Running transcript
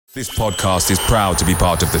This podcast is proud to be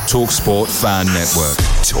part of the TalkSport Fan Network.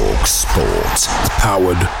 TalkSport.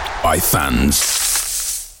 Powered by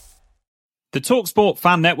fans. The TalkSport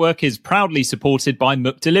Fan Network is proudly supported by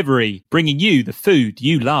McDelivery, bringing you the food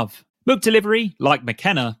you love. McDelivery, like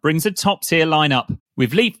McKenna, brings a top-tier lineup.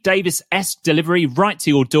 With Leif Davis-esque delivery right to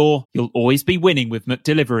your door, you'll always be winning with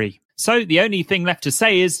McDelivery. So the only thing left to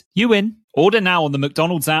say is, you win. Order now on the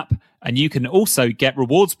McDonald's app, and you can also get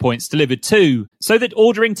rewards points delivered too, so that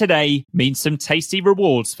ordering today means some tasty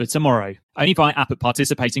rewards for tomorrow. Only via app at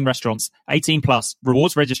participating restaurants. 18 plus.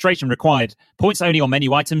 Rewards registration required. Points only on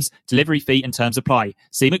menu items. Delivery fee and terms apply.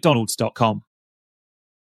 See mcdonalds.com.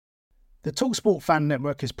 The TalkSport Fan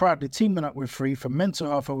Network is proudly teaming up with Free for Mental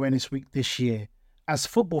Health Awareness Week this year. As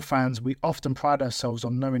football fans, we often pride ourselves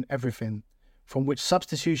on knowing everything, from which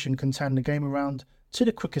substitution can turn the game around to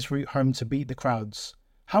the quickest route home to beat the crowds.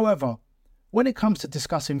 However, when it comes to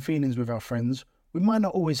discussing feelings with our friends, we might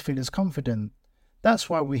not always feel as confident. That's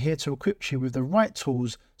why we're here to equip you with the right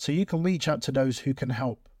tools so you can reach out to those who can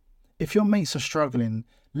help. If your mates are struggling,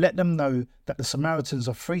 let them know that the Samaritans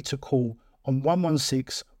are free to call on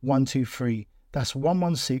 116 123. That's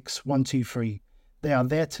 116 123. They are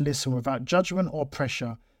there to listen without judgment or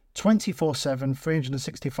pressure, 24/7,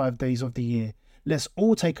 365 days of the year. Let's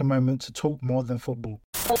all take a moment to talk more than football.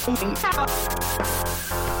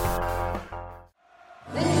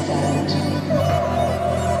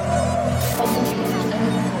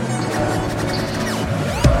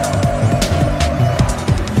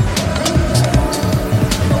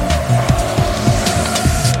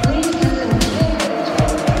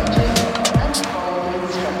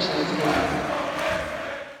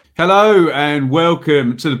 Hello and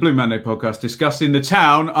welcome to the Blue Monday podcast, discussing the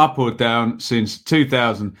town up or down since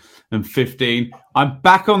 2015. I'm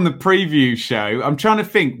back on the preview show. I'm trying to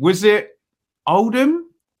think, was it Oldham?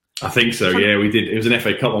 I think so, yeah, we did. It was an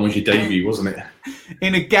FA Cup one, was your debut, wasn't it?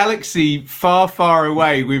 In a galaxy far, far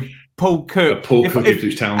away with Paul Cook. Paul Cook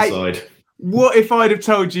Ipswich Town side. What if I'd have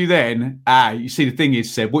told you then, you see, the thing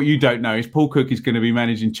is, Seb, what you don't know is Paul Cook is going to be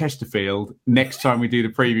managing Chesterfield next time we do the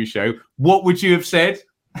preview show. What would you have said?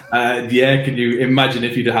 Yeah, can you imagine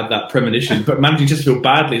if you'd had that premonition? But managing Chesterfield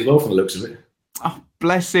badly as well, from the looks of it. Oh,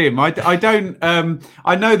 bless him. I don't.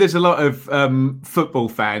 I know there's a lot of football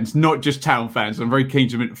fans, not just town fans. I'm very keen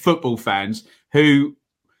to admit football fans who,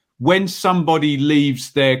 when somebody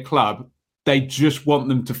leaves their club, they just want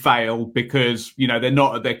them to fail because they're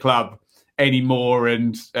not at their club anymore,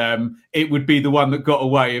 and it would be the one that got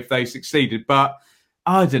away if they succeeded. But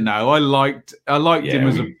I don't know. I liked him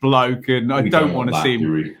as a bloke, and I don't want to see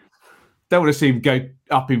him. Don't want to see him go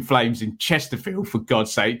up in flames in Chesterfield, for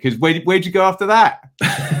God's sake. Because where'd you go after that?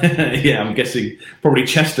 Yeah, I'm guessing probably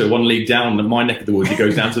Chester, one league down in my neck of the woods. He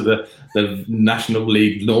goes down to the National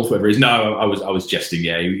League North, whatever it is. No, I was jesting.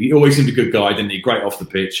 Yeah, he always seemed a good guy, didn't he? Great off the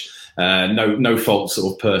pitch. No fault,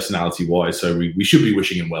 sort of personality wise. So we should be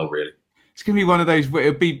wishing him well, really. It's going to be one of those.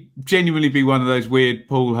 It'll genuinely be one of those weird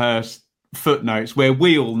Paul Hurst footnotes where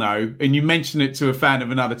we all know, and you mention it to a fan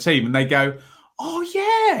of another team, and they go, "Oh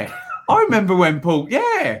yeah, I remember when Paul.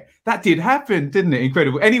 Yeah, that did happen, didn't it?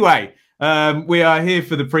 Incredible." Anyway, we are here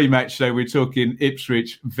for the pre-match show. We're talking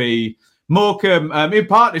Ipswich v Morecambe in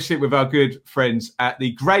partnership with our good friends at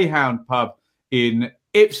the Greyhound Pub in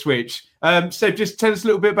Ipswich. So, just tell us a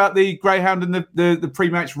little bit about the Greyhound and the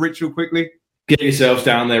pre-match ritual quickly. Get yourselves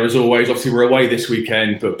down there as always. Obviously, we're away this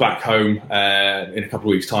weekend, but back home in a couple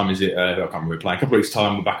of weeks' time. I can't remember we're playing. A couple of weeks'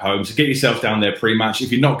 time, we're back home. So get yourselves down there pre-match.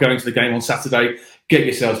 If you're not going to the game on Saturday, get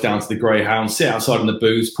yourselves down to the Greyhound. Sit outside in the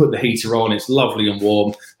booth, put the heater on. It's lovely and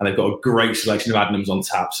warm, and they've got a great selection of Adnams on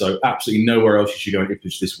tap. So absolutely nowhere else you should go in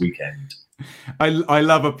Ipswich this weekend. I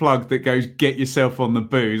love a plug that goes, get yourself on the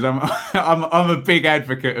booze. I'm a big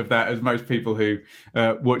advocate of that, as most people who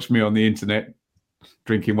watch me on the internet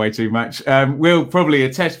drinking way too much will probably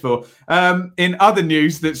attest for. In other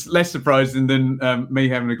news that's less surprising than me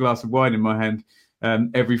having a glass of wine in my hand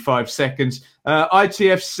every 5 seconds,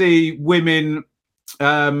 ITFC women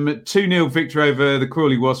 2-0 victory over the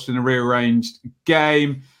Crawley Wasps in a rearranged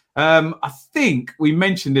game. I think we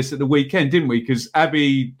mentioned this at the weekend, didn't we? Because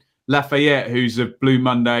Abby Lafayette, who's a Blue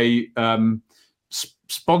Monday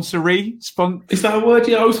sponsoree. Is that a word?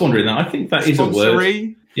 Yeah, I was wondering that. I think that is a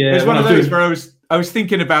word. Yeah, it's one of those where I was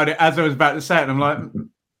thinking about it as I was about to say it, and I'm like,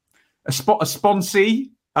 a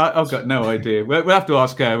sponsee? I've got no idea. We'll have to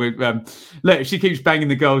ask her. Look, if she keeps banging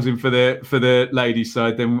the goals in for the ladies'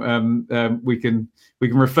 side, then we can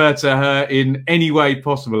refer to her in any way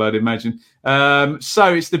possible, I'd imagine.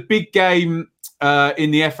 So it's the big game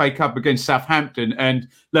in the FA Cup against Southampton, and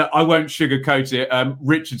look, I won't sugarcoat it.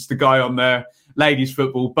 Richard's the guy on there ladies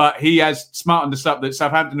football, but he has smartened us up that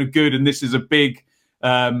Southampton are good, and this is a big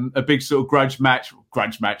sort of grudge match,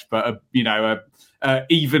 but a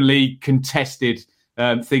evenly contested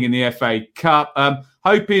thing in the FA Cup.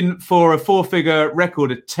 Hoping for a 4-figure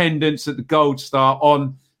record attendance at the Gold Star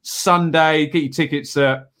on Sunday. Get your tickets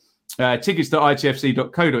at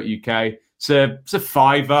tickets.itfc.co.uk. It's a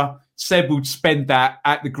 £5. Seb would spend that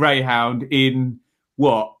at the Greyhound in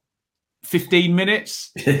 15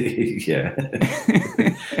 minutes? Yeah.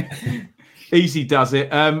 Easy does it.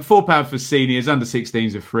 £4 for seniors, under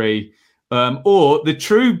 16s are free. Or the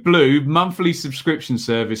True Blue monthly subscription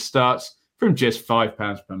service starts from just £5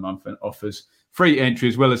 per month and offers free entry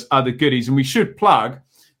as well as other goodies. And we should plug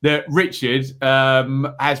that Richard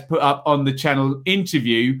has put up on the channel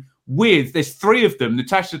interview with, there's 3 of them,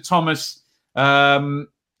 Natasha Thomas.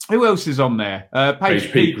 Who else is on there?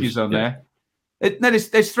 Paige Peake is on there. No,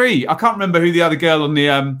 there's 3. I can't remember who the other girl on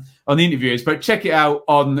the interview is, but check it out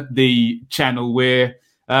on the channel. We're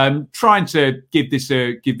trying to give this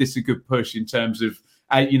a good push in terms of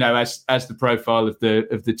as the profile of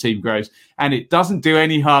the team grows, and it doesn't do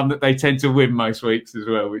any harm that they tend to win most weeks as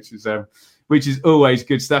well, which is always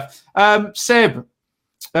good stuff. Seb,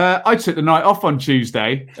 I took the night off on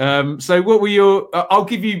Tuesday. So what were your? I'll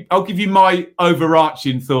give you my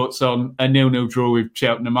overarching thoughts on a 0-0 draw with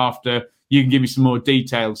Cheltenham after. You can give me some more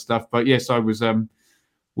detailed stuff. But yes, I was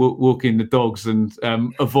walking the dogs and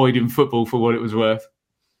avoiding football for what it was worth.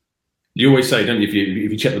 You always say, don't you, if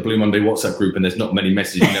you check the Blue Monday WhatsApp group and there's not many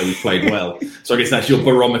messages, we've played well. So I guess that's your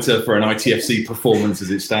barometer for an ITFC performance as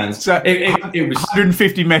it stands. So it was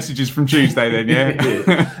 150 messages from Tuesday then,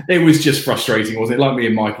 yeah? It was just frustrating, wasn't it? Like me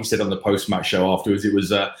and Mikey said on the post-match show afterwards, it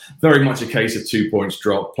was very much a case of 2 points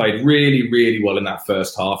dropped. Played really, really well in that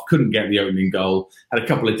first half. Couldn't get the opening goal. Had a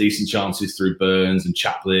couple of decent chances through Burns and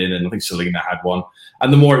Chaplin, and I think Selena had one.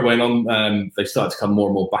 And the more it went on, they started to come more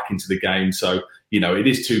and more back into the game. So, it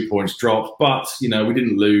is 2 points dropped, but, we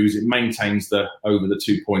didn't lose. It maintains over the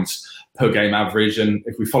 2 points per game average. And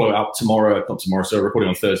if we follow it up we're recording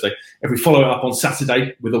on Thursday. If we follow it up on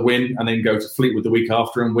Saturday with a win and then go to Fleetwood the week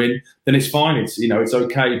after and win, then it's fine. It's, it's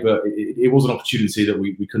okay. But it was an opportunity that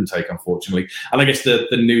we couldn't take, unfortunately. And I guess the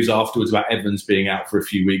news afterwards about Evans being out for a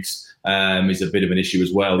few weeks is a bit of an issue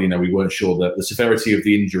as well. We weren't sure that the severity of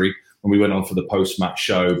the injury when we went on for the post-match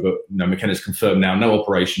show, but McKenna's confirmed now, no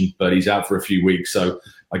operation, but he's out for a few weeks. So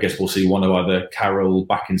I guess we'll see one of either Carroll,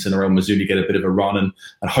 Backinson or El Mazzuni get a bit of a run, and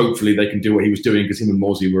hopefully they can do what he was doing, because him and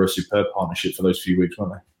Morsey were a superb partnership for those few weeks,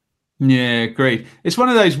 weren't they? Yeah, great. It's one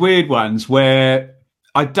of those weird ones where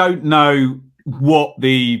I don't know what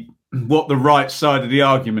the right side of the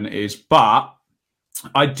argument is, but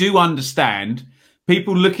I do understand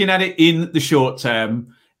people looking at it in the short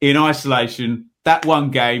term, in isolation, that one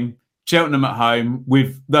game, Cheltenham at home,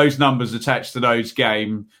 with those numbers attached to those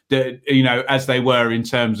games, as they were in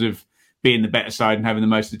terms of being the better side and having the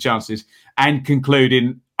most of the chances, and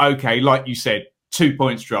concluding, okay, like you said, 2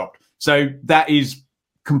 points dropped. So that is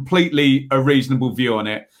completely a reasonable view on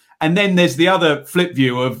it. And then there's the other flip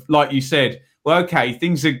view of, like you said, well, okay,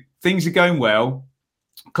 things are going well,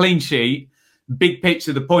 clean sheet, big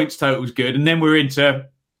picture, the points total is good, and then we're into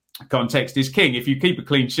context is king. If you keep a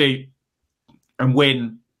clean sheet and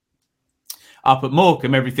win up at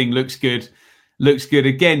Morecambe, everything looks good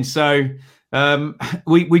again. So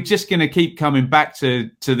we're just going to keep coming back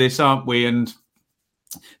to this, aren't we? And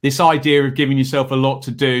this idea of giving yourself a lot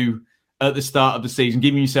to do at the start of the season,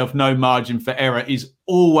 giving yourself no margin for error, is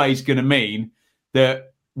always going to mean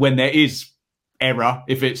that when there is error,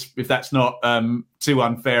 if that's not too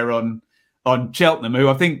unfair on Cheltenham, who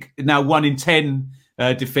I think now 1 in 10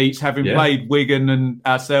 defeats, having played Wigan and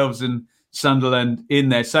ourselves and Sunderland in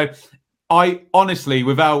there. So I honestly,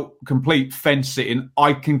 without complete fence sitting,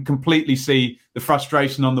 I can completely see the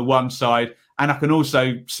frustration on the one side, and I can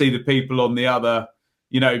also see the people on the other,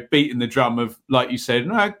 beating the drum of, like you said,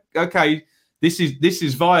 no, okay, this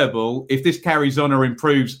is viable. If this carries on or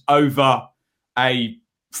improves over a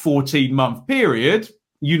 14-month period,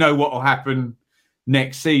 what will happen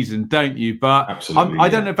next season, don't you? But I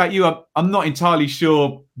don't know about you. I'm not entirely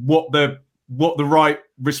sure what the right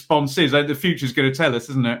response is. The future's going to tell us,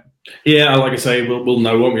 isn't it? Yeah, like I say, we'll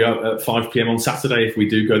know, won't we, at 5 p.m. on Saturday. If we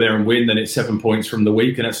do go there and win, then it's 7 points from the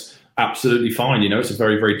week, and it's absolutely fine. It's a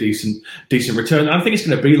very, very decent return. And I think it's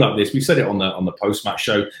going to be like this. We said it on the post-match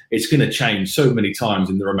show. It's going to change so many times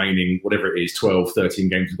in the remaining, whatever it is, 12, 13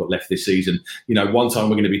 games we've got left this season. One time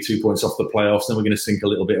we're going to be 2 points off the playoffs, then we're going to sink a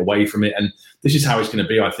little bit away from it. And this is how it's going to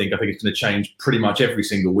be, I think. I think it's going to change pretty much every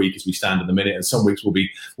single week as we stand at the minute. And some weeks we'll be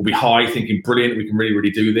high, thinking, brilliant, we can really,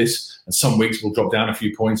 really do this. And And some weeks we'll drop down a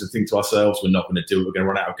few points and think to ourselves, we're not going to do it. We're going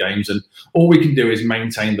to run out of games. And all we can do is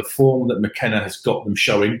maintain the form that McKenna has got them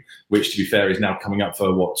showing, which, to be fair, is now coming up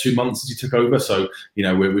for, 2 months since he took over. So,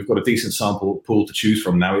 we've got a decent sample pool to choose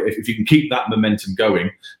from now. If you can keep that momentum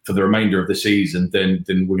going for the remainder of the season, then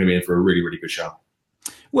we're going to be in for a really, really good shot.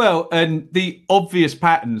 Well, and the obvious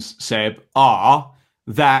patterns, Seb, are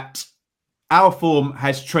that our form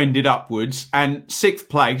has trended upwards and 6th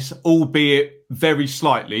place, albeit very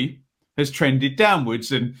slightly, has trended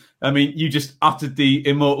downwards. And I mean, you just uttered the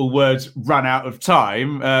immortal words, run out of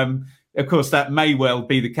time. Of course, that may well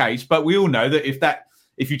be the case, but we all know that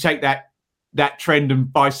if you take that trend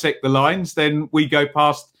and bisect the lines, then we go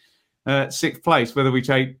past 6th place. Whether we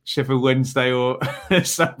take Sheffield Wednesday or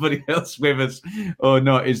somebody else with us or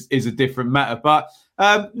not is a different matter. But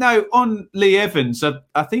no, on Lee Evans,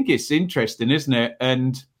 I think it's interesting, isn't it?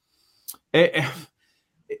 And it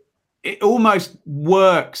almost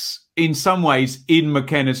works in some ways in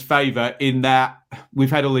McKenna's favour, in that we've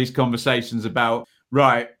had all these conversations about,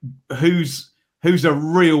 right, who's a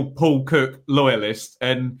real Paul Cook loyalist,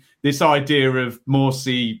 and this idea of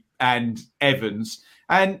Morsy and Evans.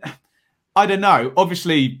 And I don't know.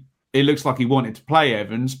 Obviously, it looks like he wanted to play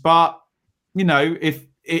Evans, but, if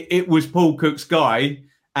it was Paul Cook's guy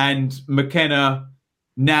and McKenna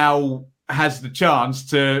now has the chance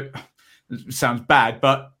to, sounds bad,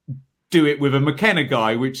 but do it with a McKenna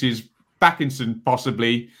guy, which is Backinson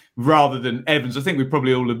possibly, rather than Evans. I think we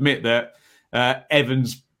probably all admit that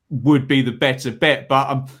Evans would be the better bet,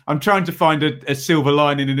 but I'm trying to find a silver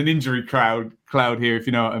lining in an injury cloud here, if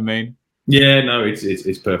you know what I mean. Yeah, no,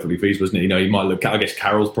 it's perfectly feasible, isn't it? He might look. I guess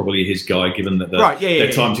Carroll's probably his guy, given that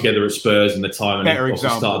their time together at Spurs and the time and also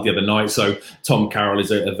started the other night. So Tom Carroll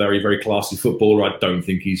is a very, very classy footballer. I don't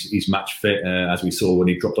think he's match fit, as we saw when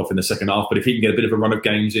he dropped off in the second half. But if he can get a bit of a run of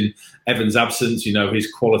games in Evans' absence,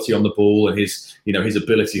 his quality on the ball and his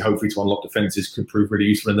ability, hopefully, to unlock defences, could prove really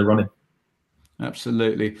useful in the running.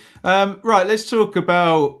 Absolutely. Right, let's talk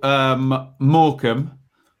about Morecambe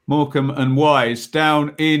and Wise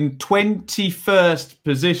down in 21st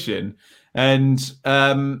position. And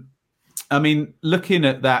I mean, looking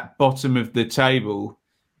at that bottom of the table,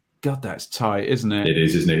 God, that's tight, isn't it? It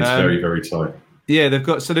is, isn't it? It's very, very tight. Yeah, they've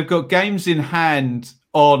got games in hand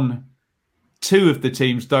on 2 of the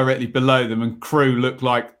teams directly below them, and Crewe look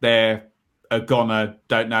like they're a goner.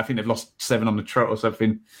 Don't know. I think they've lost 7 on the trot or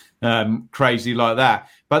something crazy like that.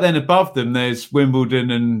 But then above them, there's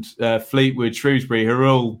Wimbledon and Fleetwood, Shrewsbury, who are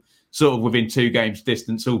all sort of within 2 games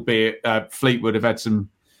distance, albeit Fleetwood have had some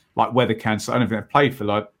weather cancel. I don't think they've played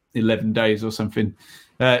for 11 days or something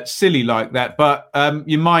silly like that. But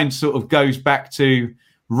your mind sort of goes back to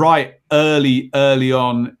right early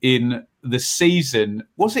on in the season.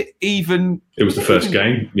 Was it even? It was the first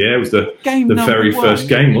game. Yeah, it was the very first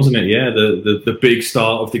game, wasn't it? Yeah, the big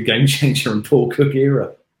start of the game changer and Paul Cook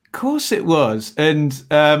era. Of course it was. And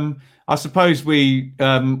I suppose we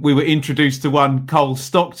were introduced to one Cole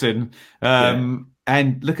Stockton.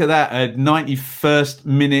 And look at that, a 91st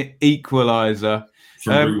minute equaliser.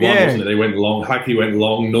 From Route 1, wasn't it? They went long. Hackley went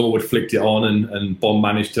long. Norwood flicked it on, and Bond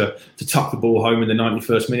managed to tuck the ball home in the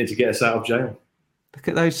 91st minute to get us out of jail. Look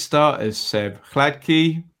at those starters, Seb.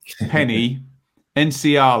 Hladky, Penny,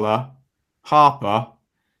 Enciala, Harper,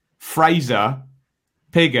 Fraser,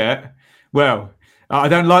 Pigott. Well, I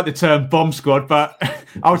don't like the term bomb squad, but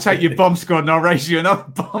I'll take your bomb squad and I'll raise you another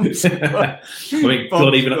bomb squad. I mean,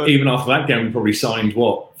 God, even after that game, we probably signed,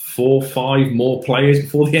 4 or 5 more players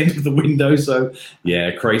before the end of the window. So,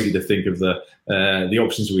 yeah, crazy to think of the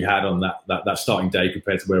options we had on that starting day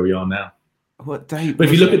compared to where we are now. What day? But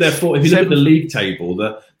if you look at look at the league table,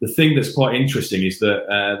 the thing that's quite interesting is that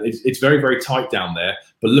it's very, very tight down there.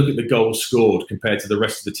 But look at the goals scored compared to the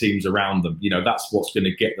rest of the teams around them. That's what's going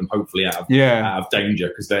to get them hopefully out of danger,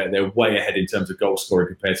 because they're way ahead in terms of goal scoring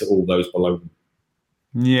compared to all those below them.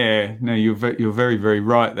 Yeah, no, you're very, very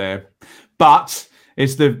right there. But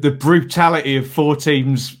it's the brutality of 4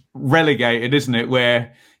 teams relegated, isn't it?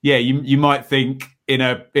 Where you might think in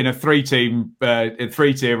a 3-team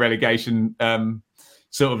 3-tier relegation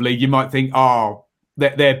sort of league, you might think,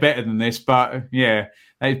 they're better than this, but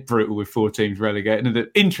it's brutal with 4 teams relegated.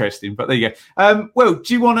 Interesting, but there you go. Well,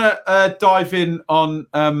 do you want to dive in on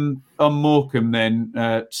Morecambe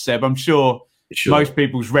then, Seb? I'm sure most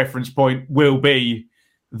people's reference point will be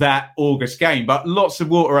that August game, but lots of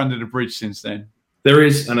water under the bridge since then. There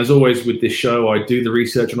is, and as always with this show, I do the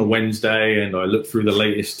research on a Wednesday and I look through the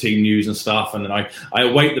latest team news and stuff, and then I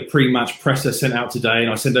await the pre-match presser sent out today,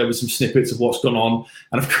 and I send over some snippets of what's gone on.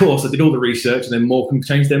 And of course, I did all the research, and then Morecambe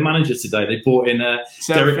changed their manager today. They brought in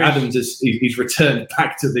Derek Adams as he's returned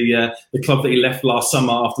back to the club that he left last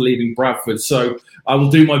summer after leaving Bradford. So I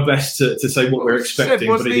will do my best to say what we're expecting.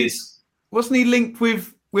 Wasn't he linked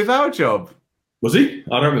with our job? Was he?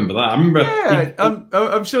 I don't remember that. I remember. Yeah,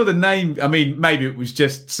 I'm sure the name. I mean, maybe it was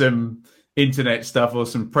just some internet stuff or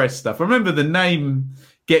some press stuff. I remember the name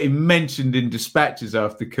getting mentioned in dispatches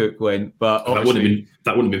after Cook went, but that wouldn't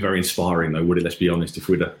have been very inspiring, though, would it? Let's be honest. If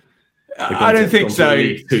we'd I don't think so.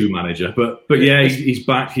 League Two manager, but yeah, he's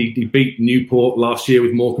back. He beat Newport last year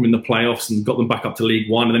with Morecambe in the playoffs and got them back up to League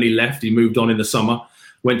One, and then he left. He moved on in the summer,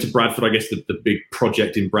 went to Bradford. I guess the big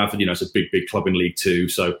project in Bradford. It's a big club in League Two,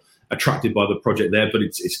 so. Attracted by the project there, but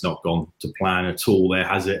it's not gone to plan at all there,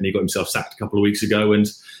 has it? And he got himself sacked a couple of weeks ago. And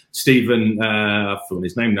Stephen, I've forgotten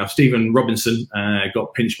his name now, Stephen Robinson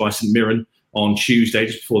got pinched by St Mirren on Tuesday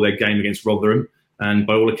just before their game against Rotherham. And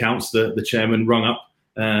by all accounts, the chairman rung up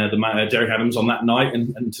Derek Adams on that night,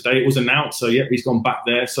 and today it was announced. So yeah, he's gone back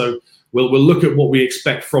there. So we'll look at what we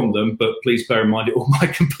expect from them, but please bear in mind it all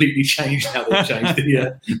might completely change now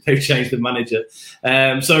they've changed the manager.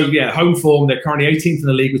 So yeah, home form, they're currently 18th in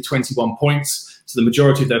the league with 21 points. So the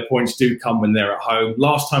majority of their points do come when they're at home.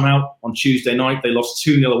 Last time out on Tuesday night, they lost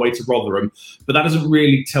 2-0 away to Rotherham, but that doesn't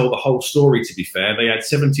really tell the whole story, to be fair. They had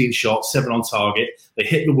 17 shots, 7 on target. They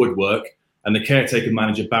hit the woodwork. And the caretaker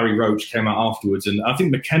manager, Barry Roach, came out afterwards. And I think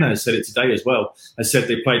McKenna has said it today as well, has said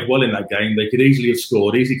they played well in that game. They could easily have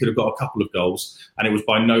scored, easily could have got a couple of goals. And it was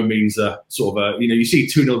by no means you see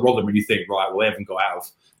 2-0 Rotherham and you think, right, well, they haven't got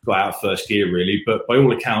out of first gear, really. But by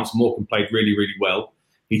all accounts, Morecambe played really, really well.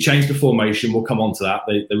 He changed the formation. We'll come on to that.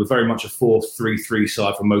 They were very much a 4-3-3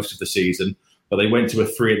 side for most of the season. But they went to a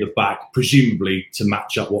 3 at the back, presumably to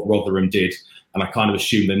match up what Rotherham did. And I kind of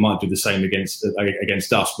assume they might do the same against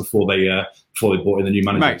us before they brought in the new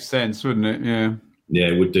manager. Makes sense, wouldn't it? Yeah. Yeah,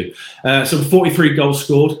 it would do. So 43 goals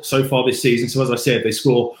scored so far this season. So as I said, they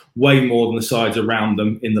score way more than the sides around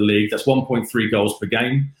them in the league. That's 1.3 goals per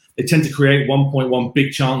game. They tend to create 1.1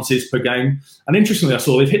 big chances per game. And interestingly, I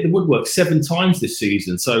saw they've hit the woodwork 7 times this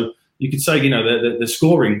season. So you could say, they're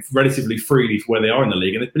scoring relatively freely for where they are in the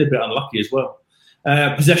league. And they've been a bit unlucky as well.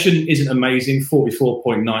 Possession isn't amazing,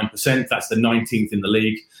 44.9%. That's the 19th in the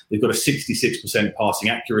league. They've got a 66% passing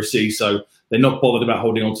accuracy, so they're not bothered about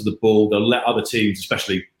holding onto the ball. They'll let other teams,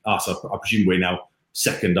 especially us, I presume we're now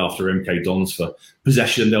second after MK Dons for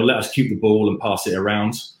possession. They'll let us keep the ball and pass it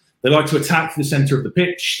around. They like to attack the centre of the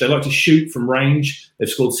pitch. They like to shoot from range. They've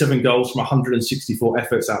scored 7 goals from 164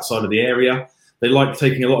 efforts outside of the area. They like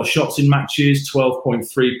taking a lot of shots in matches,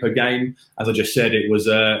 12.3 per game. As I just said, it was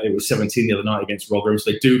 17 the other night against Rotherham.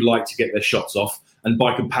 So they do like to get their shots off. And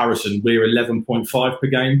by comparison, we're 11.5 per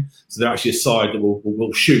game. So they're actually a side that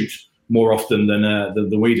will shoot more often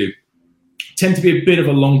than we do. Tend to be a bit of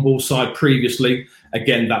a long ball side previously.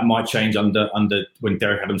 Again, that might change under when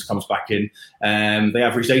Derek Adams comes back in. They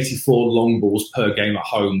averaged 84 long balls per game at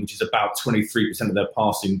home, which is about 23% of their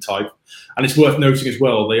passing type. And it's worth noting as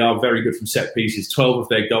well, they are very good from set pieces. 12 of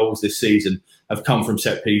their goals this season have come from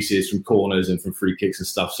set pieces, from corners and from free kicks and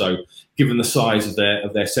stuff. So given the size of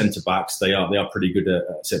their centre backs, they are pretty good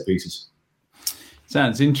at set pieces.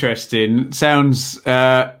 Sounds interesting. Sounds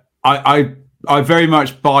I very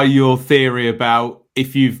much buy your theory about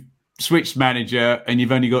if you've switched manager and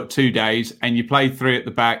you've only got 2 days and you play 3 at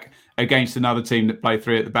the back against another team that play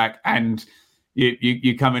 3 at the back, and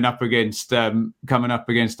you're coming up against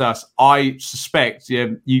us. I suspect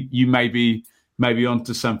you may be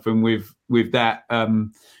onto something with that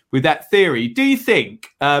theory. Do you think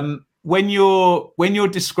when you're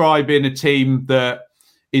describing a team that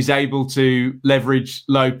is able to leverage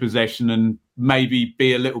low possession and maybe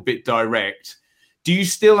be a little bit direct, do you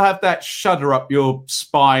still have that shudder up your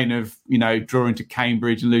spine of, drawing to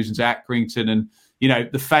Cambridge and losing to Accrington and,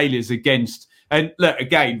 the failures against? And look,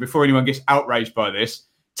 again, before anyone gets outraged by this,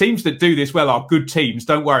 teams that do this well are good teams.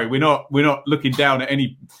 Don't worry. We're not looking down at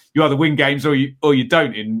any, you either win games or you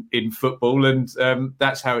don't in football. And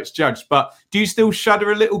that's how it's judged. But do you still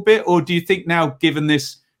shudder a little bit? Or do you think now, given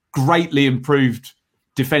this greatly improved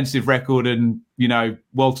defensive record and,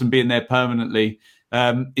 Walton being there permanently,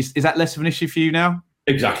 is that less of an issue for you now?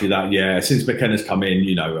 Exactly that, yeah. Since McKenna's come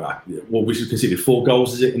in, what we should consider 4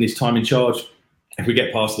 goals, is it, in his time in charge? If we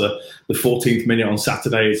get past the 14th minute on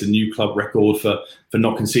Saturday, it's a new club record for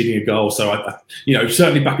not conceding a goal. So,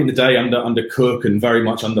 certainly back in the day under Cook and very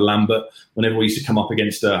much under Lambert, whenever we used to come up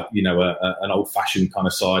against an old-fashioned kind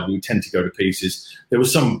of side, we would tend to go to pieces. There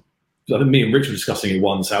was some I think me and Rich were discussing it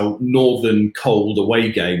once, how northern cold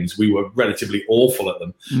away games, we were relatively awful at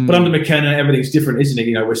them. But under McKenna, everything's different, isn't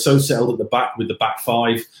it? We're so settled at the back with the back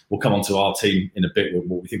five. We'll come on to our team in a bit,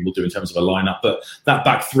 what we think we'll do in terms of a lineup. But that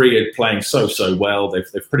back three are playing so well.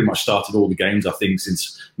 They've pretty much started all the games, I think,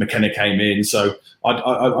 since McKenna came in. So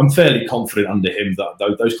I'm fairly confident under him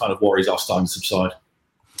that those kind of worries are starting to subside.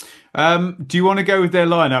 Do you want to go with their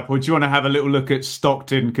lineup, or do you want to have a little look at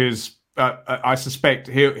Stockton? Because I suspect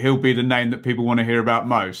he'll be the name that people want to hear about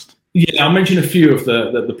most. Yeah, I'll mention a few of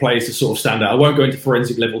the players that sort of stand out. I won't go into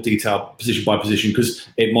forensic level detail, position by position, because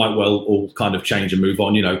it might well all kind of change and move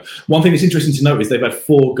on. One thing that's interesting to note is they've had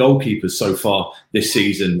 4 goalkeepers so far this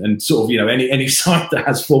season, and sort of any side that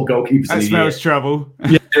has 4 goalkeepers that smells trouble.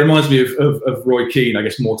 Yeah, it reminds me of Roy Keane. I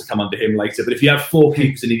guess more to come under him later. But if you have 4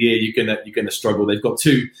 keepers in a year, you're gonna struggle. They've got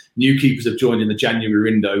 2 new keepers have joined in the January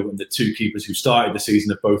window, and the 2 keepers who started the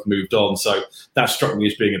season have both moved on. So that struck me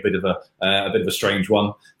as being a bit of a strange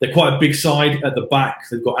one. They're quite a big side at the back.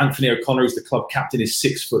 They've got Anthony O'Connor, who's the club captain, is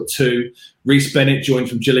 6'2". Reece Bennett joined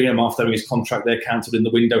from Gillingham after having his contract there cancelled in the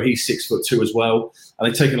window. He's 6'2" as well. And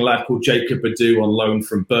they've taken a lad called Jacob Badu on loan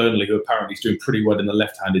from Burnley, who apparently is doing pretty well in the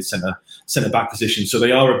left-handed centre back position. So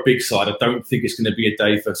they are a big side. I don't think it's going to be a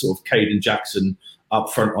day for sort of Caden Jackson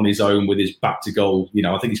up front on his own with his back to goal.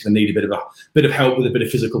 I think he's going to need a bit of help with a bit of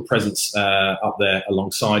physical presence up there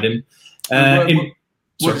alongside him.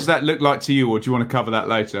 What does that look like to you, or do you want to cover that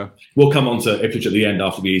later? We'll come on to Ipswich at the end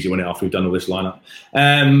after the easy one, after we've done all this lineup.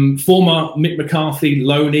 Former Mick McCarthy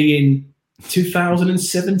loanee in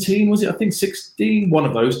 2017, was it? I think 16, one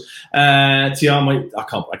of those. Tiamani, I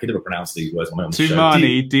can never pronounce these words on my own show.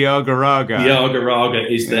 Tiamani Diagaraga. Diagaraga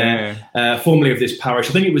is there, formerly of this parish.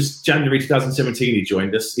 I think it was January 2017 he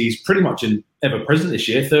joined us. He's pretty much an ever-present this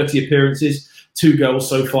year, 30 appearances, 2 goals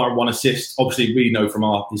so far and 1 assist. Obviously, we know from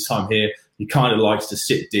his time here, he kind of likes to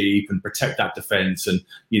sit deep and protect that defence and,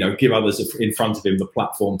 give others in front of him the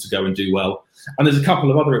platform to go and do well. And there's a couple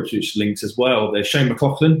of other Ipswich links as well. There's Shane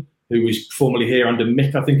McLaughlin, who was formerly here under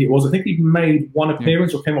Mick, I think it was. I think he made 1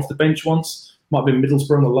 appearance or came off the bench once. Might have been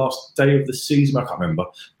Middlesbrough on the last day of the season. I can't remember.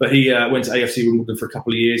 But he went to AFC Wimbledon for a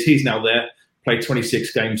couple of years. He's now there. Played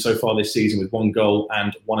 26 games so far this season with 1 goal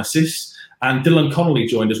and 1 assist. And Dylan Connolly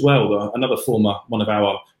joined as well, another former, one of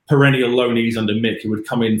our perennial loanees under Mick, who would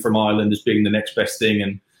come in from Ireland as being the next best thing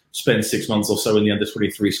and spend 6 months or so in the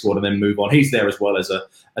under-23 squad and then move on. He's there as well as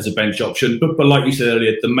a bench option. But like you said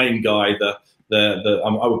earlier, the main guy,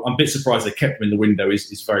 I'm a bit surprised they kept him in the window,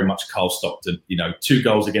 is very much Carl Stockton. 2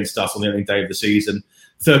 goals against us on the opening day of the season,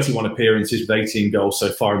 31 appearances with 18 goals so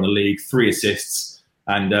far in the league, 3 assists.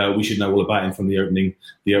 And we should know all about him from the opening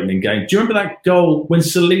game. Do you remember that goal when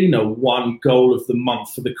Selena won goal of the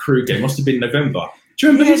month for the Crew game? Must have been November. Do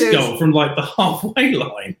you remember this goal from the halfway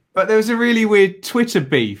line? But there was a really weird Twitter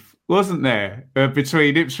beef, wasn't there,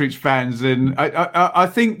 between Ipswich fans and I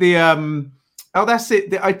think that's it.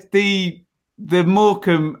 The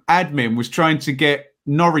Morecambe admin was trying to get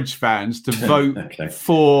Norwich fans to vote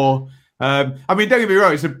for. Don't get me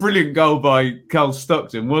wrong, it's a brilliant goal by Carl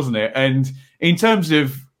Stockton, wasn't it? And in terms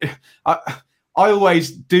of, I always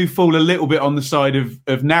do fall a little bit on the side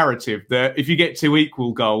of narrative that if you get 2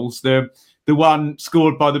 equal goals, the one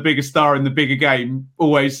scored by the bigger star in the bigger game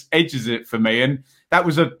always edges it for me. And that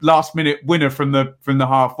was a last-minute winner from the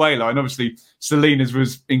halfway line. Obviously, Selena's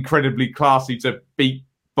was incredibly classy to beat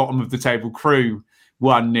bottom of the table Crew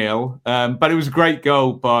 1-0. But it was a great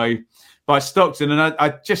goal by Stockton. And I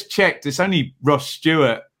just checked, it's only Ross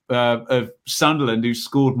Stewart of Sunderland who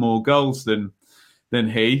scored more goals than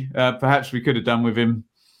he. Perhaps we could have done with him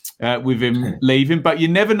leaving, but you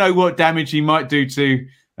never know what damage he might do to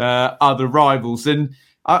other rivals. And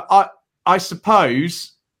I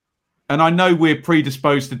suppose, and I know we're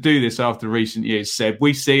predisposed to do this after recent years, Seb,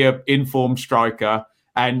 we see an informed striker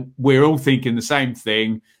and we're all thinking the same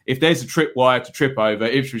thing. If there's a tripwire to trip over,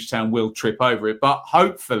 Ipswich Town will trip over it. But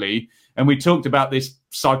hopefully, and we talked about this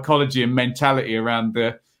psychology and mentality around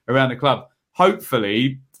the club,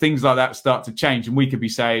 hopefully things like that start to change and we could be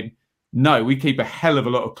saying, no, we keep a hell of a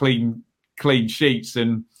lot of clean sheets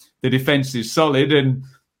and the defence is solid. And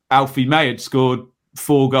Alfie May had scored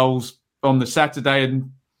 4 goals on the Saturday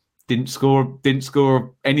and didn't score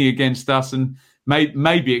any against us. And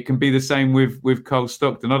maybe it can be the same with Cole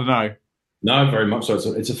Stockton. I don't know. No, very much so.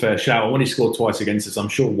 It's a fair shout. When he scored twice against us, I'm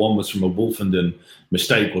sure one was from a Wolfenden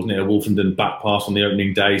mistake, wasn't it? A Wolfenden back pass on the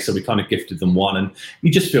opening day. So we kind of gifted them one. And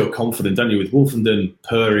you just feel confident, don't you? With Wolfenden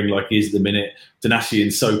purring like he is at the minute,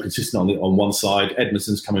 Donacien so consistent on one side,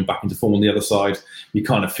 Edmondson's coming back into form on the other side. You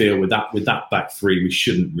kind of feel with that back three, we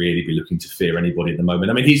shouldn't really be looking to fear anybody at the moment.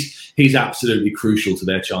 I mean, he's absolutely crucial to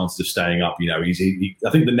their chances of staying up. You know, I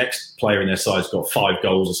think the next player in their side's got 5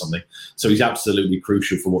 goals or something. So he's absolutely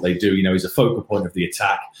crucial for what they do. You know, he's a focal point of the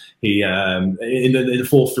attack. He in the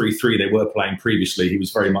 4-3-3 they were playing previously, he was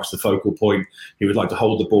very much the focal point. He would like to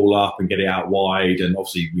hold the ball up and get it out wide, and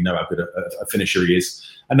obviously we know how good a finisher he is.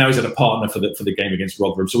 And now he's had a partner for the game against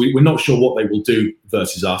Rotherham, so we're not sure what they will do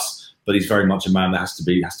versus us. But he's very much a man that has to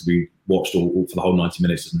be watched all for the whole 90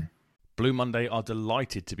 minutes, isn't he? Blue Monday are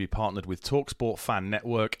delighted to be partnered with TalkSport Fan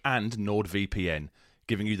Network and NordVPN,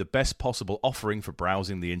 giving you the best possible offering for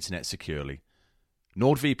browsing the internet securely.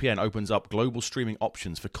 NordVPN opens up global streaming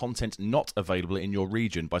options for content not available in your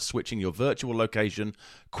region by switching your virtual location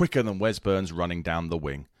quicker than Wes Burns running down the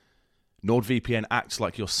wing. NordVPN acts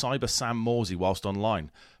like your cyber Sam Morsey whilst online,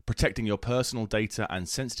 protecting your personal data and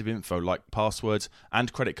sensitive info like passwords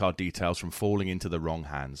and credit card details from falling into the wrong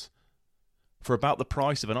hands. For about the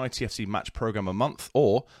price of an ITFC match program a month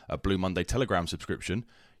or a Blue Monday Telegram subscription,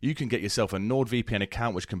 you can get yourself a NordVPN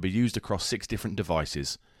account which can be used across 6 different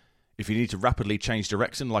devices. If you need to rapidly change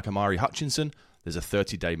direction like Amari Hutchinson, there's a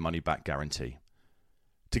 30-day money-back guarantee.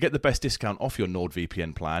 To get the best discount off your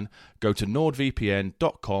NordVPN plan, go to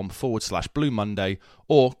nordvpn.com/Blue Monday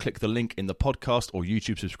or click the link in the podcast or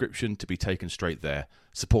YouTube subscription to be taken straight there,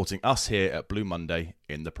 supporting us here at Blue Monday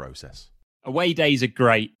in the process. Away days are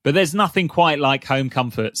great, but there's nothing quite like home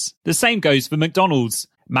comforts. The same goes for McDonald's.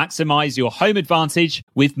 Maximise your home advantage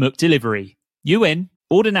with McDelivery. You in?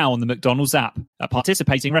 Order now on the McDonald's app. At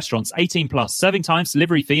participating restaurants, 18 plus, serving times,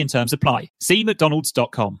 delivery fee and terms apply. See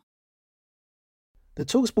mcdonalds.com. The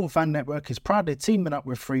TalkSport Fan Network is proudly teaming up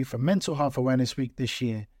with Free for Mental Health Awareness Week this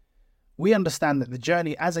year. We understand that the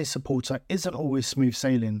journey as a supporter isn't always smooth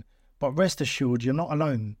sailing, but rest assured you're not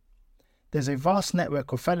alone. There's a vast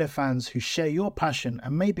network of fellow fans who share your passion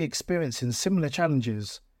and may be experiencing similar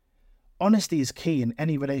challenges. Honesty is key in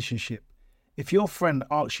any relationship. If your friend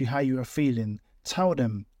asks you how you are feeling, tell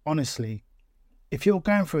them, honestly. If you're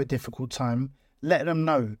going through a difficult time, let them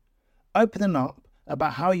know. Opening up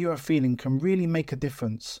about how you are feeling can really make a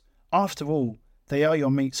difference. After all, they are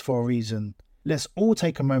your mates for a reason. Let's all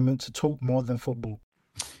take a moment to talk more than football.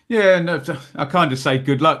 Yeah, no, I kind of say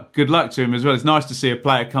good luck to him as well. It's nice to see a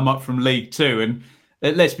player come up from League Two, and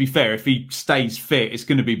let's be fair, if he stays fit, it's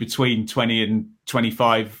going to be between 20 and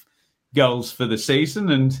 25 goals for the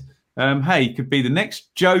season. And hey, he could be the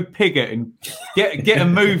next Joe Pigott and get a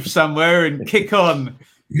move somewhere and kick on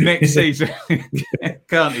next season.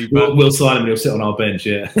 Can't he? We'll sign him and he'll sit on our bench,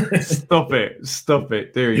 yeah. Stop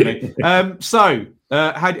it, dearie me. So,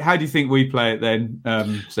 how do you think we play it then,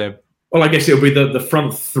 Seb? Well, I guess it'll be the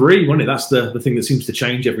front three, won't it? That's the thing that seems to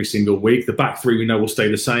change every single week. The back three we know will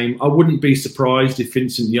stay the same. I wouldn't be surprised if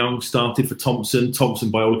Vincent Young started for Thompson.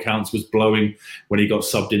 Thompson, by all accounts, was blowing when he got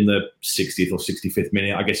subbed in the 60th or 65th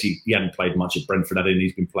minute. I guess he hadn't played much at Brentford, had he?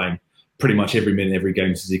 He's been playing pretty much every minute, every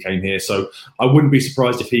game since he came here. So I wouldn't be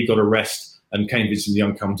surprised if he got a rest and Kane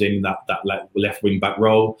Vincent-Young comes in that left wing-back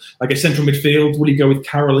role. I guess central midfield, will he go with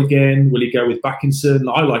Carroll again? Will he go with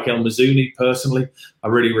Backinson? I like El Mazouni, personally. I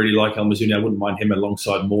really, really like El Mazouni. I wouldn't mind him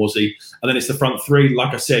alongside Morsey. And then it's the front three.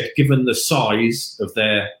 Like I said, given the size of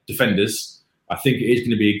their defenders, I think it is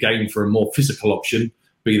going to be a game for a more physical option,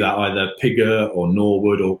 be that either Pigott or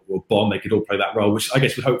Norwood or Bond. They could all play that role, which I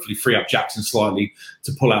guess would hopefully free up Jackson slightly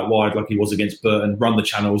to pull out wide like he was against Burton, run the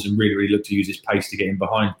channels and really, really look to use his pace to get in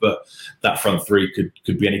behind. But that front three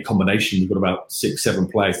could be any combination. We've got about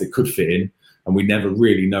 6-7 players that could fit in, and we never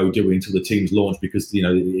really know, do we, until the team's launch, because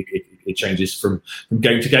it changes from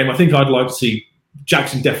game to game. I think I'd like to see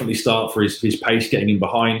Jackson definitely start for his pace, getting in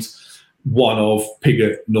behind one of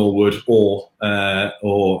Pigott, Norwood or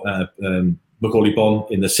Macaulay Bonne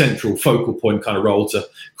in the central focal point kind of role to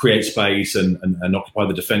create space and occupy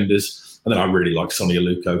the defenders. And then I really like Sonny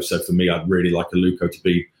Aluko. So for me, I'd really like Aluko to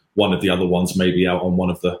be one of the other ones, maybe out on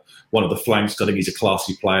one of the flanks. I think he's a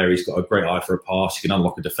classy player. He's got a great eye for a pass. He can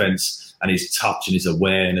unlock a defence, and his touch and his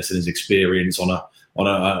awareness and his experience on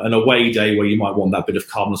an away day where you might want that bit of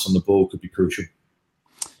calmness on the ball could be crucial.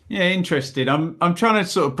 Yeah, interesting. I'm trying to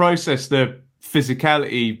sort of process the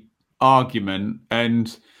physicality argument,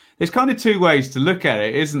 and there's kind of two ways to look at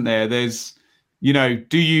it, isn't there? There's,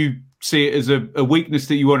 do you see it as a weakness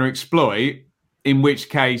that you want to exploit? In which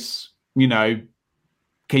case,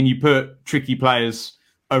 can you put tricky players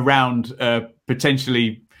around a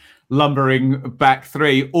potentially lumbering back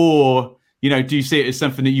three, or do you see it as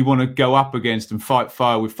something that you want to go up against and fight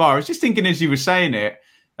fire with fire? I was just thinking as you were saying it,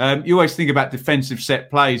 you always think about defensive set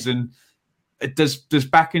plays, and does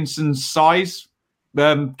Backinson's size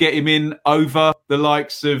get him in over the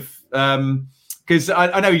likes of? Because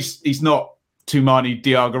I know he's not Toumani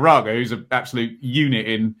Diagouraga, who's an absolute unit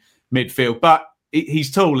in midfield, but he's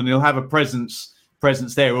tall and he'll have a presence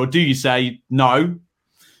there. Or do you say no?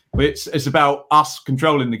 It's about us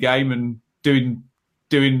controlling the game and doing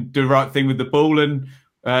the right thing with the ball, and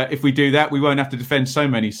if we do that, we won't have to defend so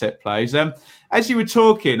many set plays. As you were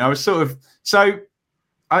talking, I was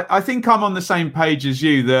I think I'm on the same page as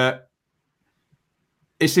you that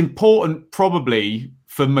it's important probably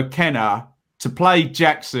for McKenna to play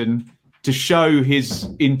Jackson to show his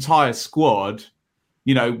entire squad,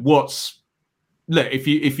 if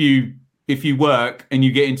you work and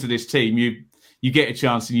you get into this team, you get a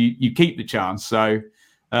chance and you keep the chance. So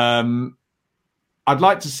I'd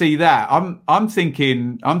like to see that. I'm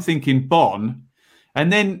thinking Bon,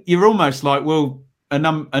 and then you're almost like, well, a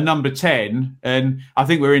number 10, and I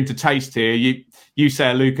think we're into taste here. You say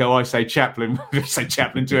Aluko, I say Chaplin. I say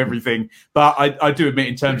Chaplin to everything, but I do admit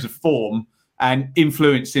in terms of form and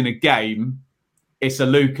influence in a game, it's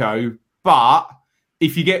Aluko. But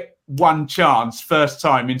if you get one chance, first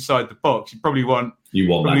time inside the box, you probably want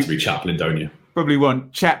that to be Chaplin, don't you? Probably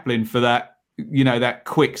want Chaplin for that, that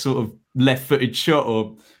quick sort of left-footed shot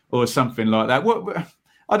or something like that. What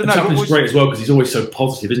I don't know. Chaplin's great as well because he's always so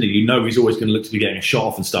positive, isn't he? He's always going to look to be getting a shot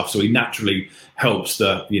off and stuff. So he naturally helps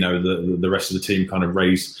the rest of the team kind of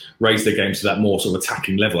raise their game to that more sort of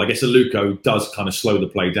attacking level. I guess Aluko does kind of slow the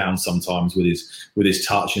play down sometimes with his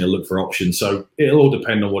touch and look for options. So it'll all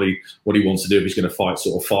depend on what he wants to do. If he's going to fight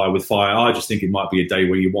sort of fire with fire, I just think it might be a day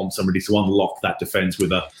where you want somebody to unlock that defence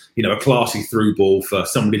with a classy through ball for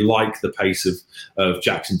somebody like the pace of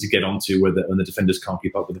Jackson to get onto when the defenders can't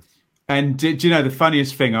keep up with him. And do you know the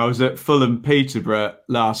funniest thing? I was at Fulham Peterborough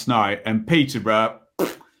last night, and Peterborough,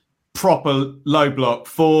 proper low block,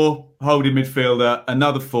 4 holding midfielder,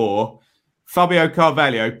 another 4. Fabio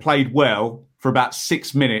Carvalho played well for about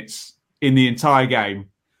 6 minutes in the entire game,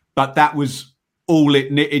 but that was all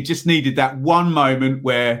it just needed that one moment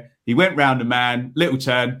where he went round a man, little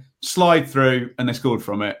turn, slide through, and they scored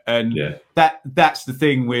from it. And that's the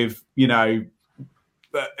thing with,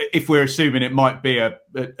 if we're assuming it might be a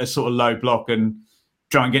sort of low block and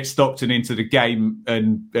try and get Stockton into the game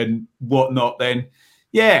and whatnot, then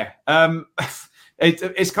it's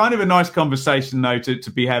kind of a nice conversation though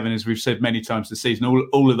to be having, as we've said many times this season.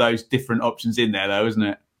 All of those different options in there though, isn't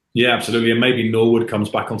it? Yeah, absolutely. And maybe Norwood comes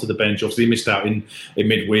back onto the bench. Obviously, he missed out in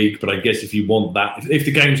midweek, but I guess if you want that, if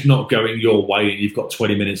the game's not going your way and you've got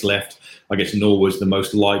 20 minutes left, I guess Norwood's the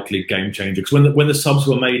most likely game changer. Because when the subs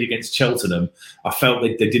were made against Cheltenham, I felt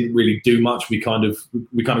they didn't really do much. We kind of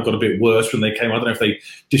got a bit worse when they came. I don't know if they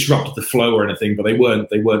disrupted the flow or anything, but they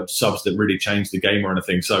weren't subs that really changed the game or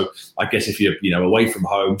anything. So I guess if you're away from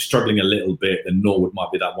home, struggling a little bit, then Norwood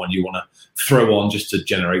might be that one you want to throw on just to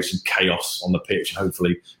generate some chaos on the pitch and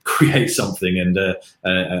hopefully create something and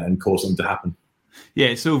cause something to happen. Yeah,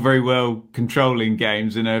 it's all very well controlling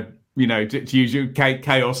games in a to use your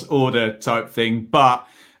chaos order type thing, but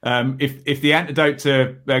if the antidote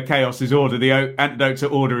to chaos is order, the antidote to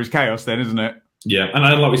order is chaos, then, isn't it? Yeah, and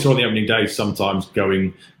like we saw on the opening day, sometimes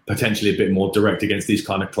going potentially a bit more direct against these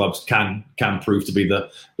kind of clubs can prove to be the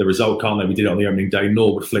result, can't they? We did it on the opening day.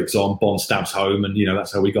 Norwood flicks on, Bond stabs home, and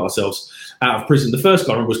that's how we got ourselves out of prison. The first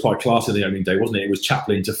goal was quite classy on the opening day, wasn't it? It was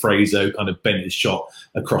Chaplin to Fraser, who kind of bent his shot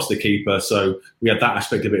across the keeper. So we had that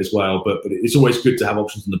aspect of it as well. But it's always good to have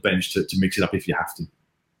options on the bench to mix it up if you have to.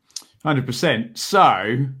 100%.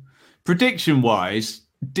 So, prediction-wise,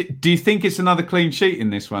 do you think it's another clean sheet in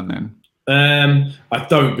this one then? I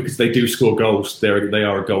don't, because they do score goals. They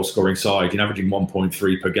are a goal-scoring side, averaging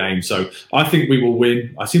 1.3 per game. So I think we will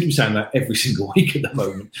win. I seem to be saying that every single week at the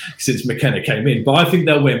moment since McKenna came in. But I think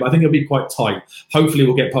they'll win. But I think it'll be quite tight. Hopefully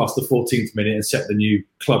we'll get past the 14th minute and set the new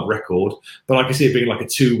club record. But I can see it being like a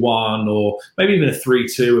 2-1 or maybe even a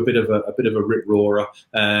 3-2, a bit of a rip-roarer.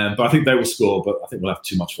 But I think they will score, but I think we'll have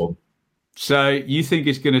too much for them. So you think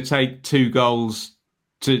it's going to take 2 goals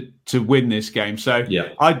to win this game? So yeah,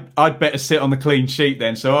 I'd better sit on the clean sheet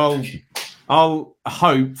then. So I'll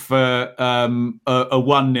hope for a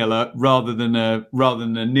 1-0 rather than a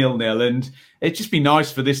 0-0, and it'd just be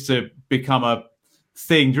nice for this to become a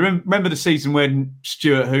thing. Do you remember the season when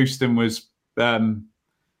Stuart Houston was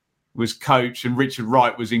coach and Richard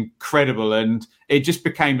Wright was incredible, and it just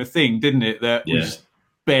became a thing, didn't it? That was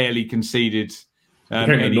barely conceded It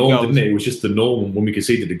became the norm, didn't it? It was just the norm. And when we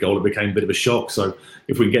conceded the goal, it became a bit of a shock. So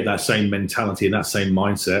if we can get that same mentality and that same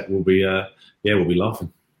mindset, we'll be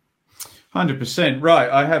laughing. 100%. Right.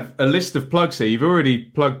 I have a list of plugs here. You've already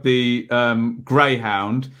plugged the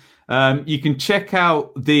Greyhound. You can check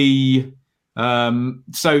out the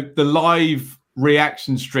live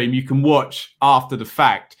reaction stream you can watch after the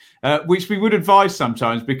fact, which we would advise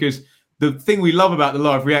sometimes, because the thing we love about the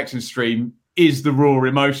live reaction stream is the raw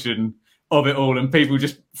emotion of it all and people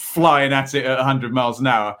just flying at it at 100 miles an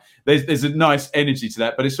hour. There's a nice energy to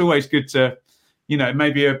that, but it's always good to,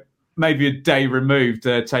 maybe a day removed,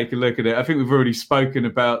 take a look at it. I think we've already spoken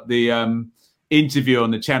about the interview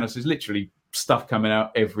on the channel. So there's literally stuff coming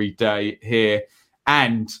out every day here.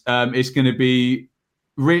 And it's going to be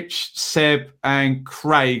Rich, Seb and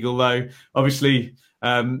Craig, although obviously,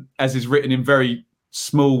 as is written in very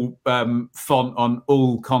small font on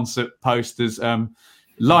all concert posters,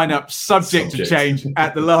 lineup subject to change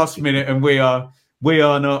at the last minute, and we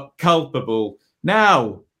are not culpable.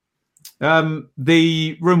 Now,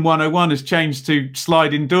 the Room 101 has changed to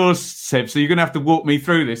sliding doors, Seb, so you're going to have to walk me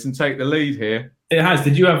through this and take the lead here. It has.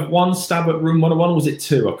 Did you have one stab at Room 101, or was it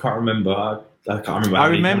two? I can't remember. I can't remember how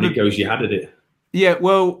many goes you had at it. Yeah,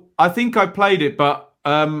 well, I think I played it, but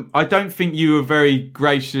I don't think you were very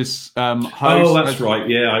gracious host. Oh, that's right.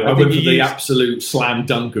 Yeah, I went for the absolute slam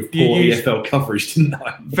dunk of poor EFL coverage, didn't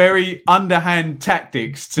I? Very underhand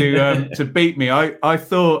tactics to beat me. I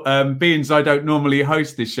thought, being as I don't normally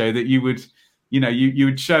host this show, that you would, you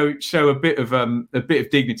would show a bit of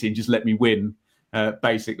dignity and just let me win.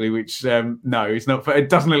 Basically, which no, it's not. It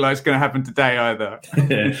doesn't look like it's going to happen today either.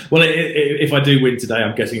 Yeah. Well, if I do win today,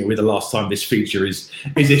 I'm guessing it will be the last time this feature is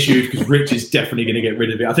issued, because Rich is definitely going to get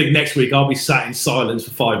rid of it. I think next week I'll be sat in silence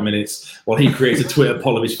for 5 minutes while he creates a Twitter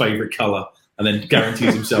poll of his favourite colour and then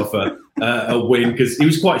guarantees himself a win, because he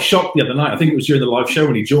was quite shocked the other night. I think it was during the live show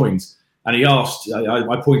when he joined. And he asked,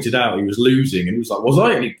 I pointed out he was losing, and he was like, was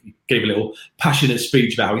I? And he gave a little passionate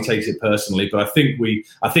speech about how he takes it personally. But I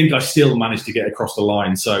think I still managed to get across the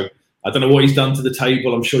line. So I don't know what he's done to the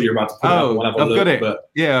table. I'm sure you're about to put it up and we'll have a look. Got it.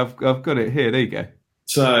 But yeah, I've got it here. There you go.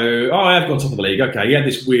 So, I have gone top of the league. Okay, he had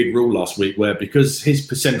this weird rule last week where, because his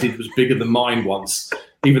percentage was bigger than mine once,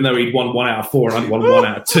 even though he'd won 1 out of 4 and I'd won 1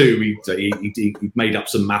 out of 2, he made up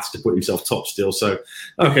some maths to put himself top still. So,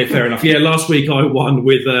 okay, fair enough. Yeah, last week I won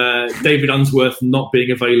with David Unsworth not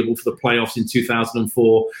being available for the playoffs in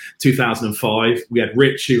 2004, 2005. We had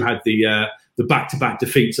Rich, who had the back-to-back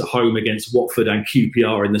defeats at home against Watford and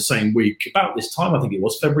QPR in the same week, about this time, I think it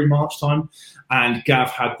was February, March time. And Gav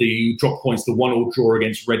had the drop points, the 1-1 draw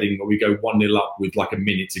against Reading, where we go 1-0 up with like a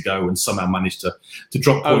minute to go and somehow managed to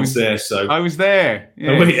drop points there. So I was there.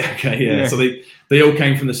 Yeah. Okay, yeah. So they all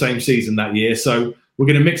came from the same season that year. So we're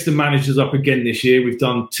going to mix the managers up again this year. We've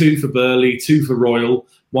done 2 for Burley, 2 for Royal,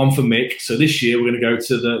 1 for Mick. So this year we're going to go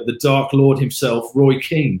to the Dark Lord himself, Roy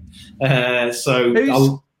Keane.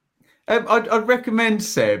 I'd recommend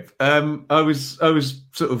Seb. I was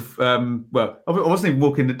sort of I wasn't even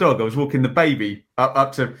walking the dog. I was walking the baby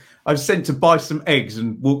up to. I was sent to buy some eggs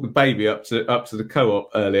and walk the baby up to the co-op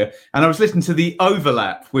earlier, and I was listening to the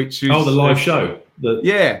Overlap, which is the live show.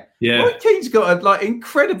 Yeah. Roy Keane's got a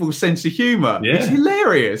incredible sense of humour. Yeah. It's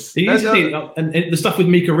hilarious. And the stuff with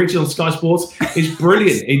Mika Richards on Sky Sports is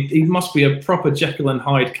brilliant. He must be a proper Jekyll and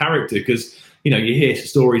Hyde character, because you hear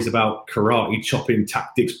stories about karate chopping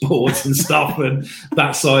tactics boards and stuff and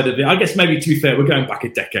that side of it. I guess maybe, to be fair, we're going back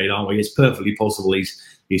a decade, aren't we? It's perfectly possible he's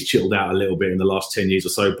chilled out a little bit in the last 10 years or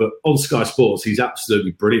so. But on Sky Sports, he's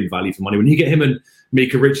absolutely brilliant value for money. When you get him and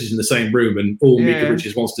Mika Richards in the same room, and all Mika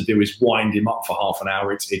Richards wants to do is wind him up for half an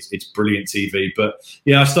hour, it's brilliant TV. But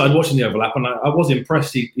yeah, I started watching the Overlap and I was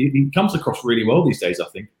impressed. He comes across really well these days, I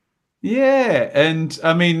think. Yeah, and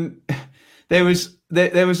I mean, there was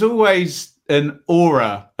always an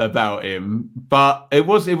aura about him, but it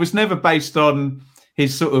was never based on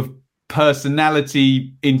his sort of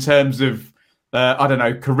personality in terms of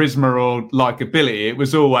charisma or likability. It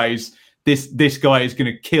was always this guy is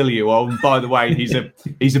going to kill you. Oh, and by the way,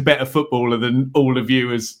 he's a better footballer than all of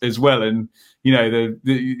you as well, and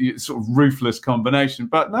the sort of ruthless combination.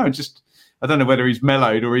 But no, just I don't know whether he's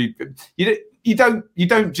mellowed or you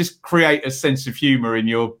don't just create a sense of humour in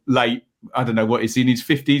your late, I don't know what is he in his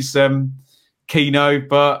 50s. Keno,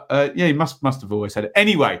 but he must have always had it.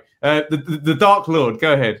 Anyway, the Dark Lord,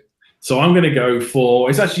 go ahead. So I'm going to go for,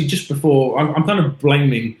 it's actually just before, I'm kind of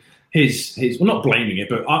blaming his well, not blaming it,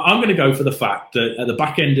 but I'm going to go for the fact that at the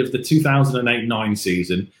back end of the 2008-9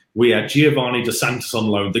 season, we had Giovanni Dos Santos on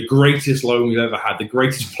loan, the greatest loan we've ever had, the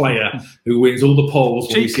greatest player who wins all the polls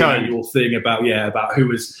when we see an annual thing about who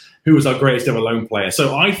was who was our greatest ever loan player.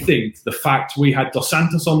 So I think the fact we had Dos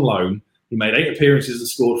Santos on loan, he made 8 appearances and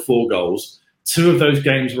scored 4 goals. 2 of those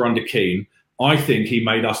games were under Keane. I think he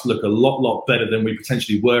made us look a lot better than we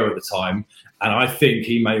potentially were at the time. And I think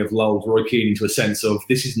he may have lulled Roy Keane into a sense of,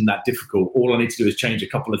 this isn't that difficult. All I need to do is change a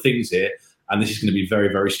couple of things here, and this is going to be very,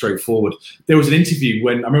 very straightforward. There was an interview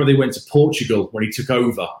when, I remember they went to Portugal when he took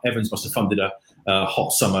over. Evans must have funded a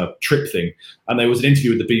hot summer trip thing. And there was an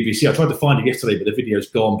interview with the BBC. I tried to find it yesterday, but the video's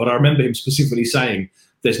gone. But I remember him specifically saying,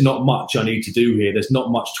 there's not much I need to do here. There's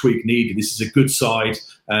not much tweak needed. This is a good side.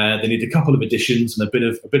 They need a couple of additions and a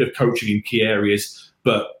bit of coaching in key areas.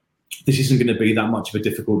 But this isn't going to be that much of a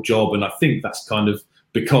difficult job. And I think that's kind of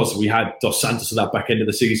because we had Dos Santos at that back end of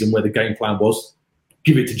the season where the game plan was,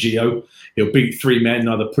 give it to Gio. He'll beat 3 men,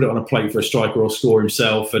 either put it on a plate for a striker or score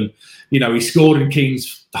himself. And, you know, he scored in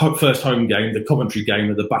Keane's first home game, the Coventry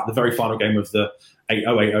game, the very final game of the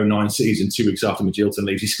 08-09 season, 2 weeks after Magilton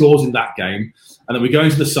leaves. He scores in that game. And then we go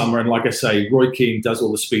into the summer. And like I say, Roy Keane does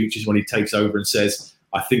all the speeches when he takes over and says,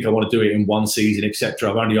 I think I want to do it in 1 season, etc.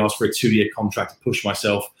 I've only asked for a 2-year contract to push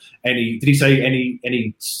myself. Did he say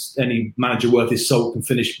any manager worth his salt can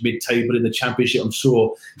finish mid-table in the Championship? I'm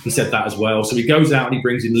sure he said that as well. So he goes out and he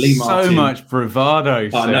brings in Lee Martin. So much bravado.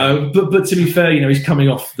 I know, but to be fair, you know, he's coming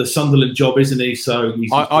off the Sunderland job, isn't he? So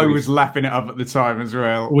I was lapping it up at the time as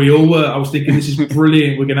well. We all were. I was thinking, this is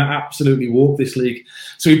brilliant. We're going to absolutely walk this league.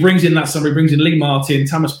 So he brings in that summer. He brings in Lee Martin,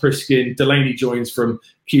 Thomas Priskin, Delaney joins from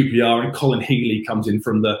QPR, and Colin Healy comes in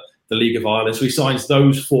from the League of Ireland. So he signs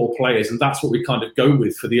those 4 players, and that's what we kind of go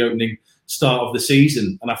with for the opening start of the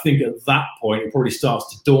season. And I think at that point, it probably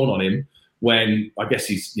starts to dawn on him when, I guess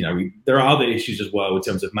there are other issues as well in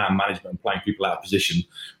terms of man management and playing people out of position.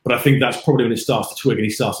 But I think that's probably when it starts to twig and he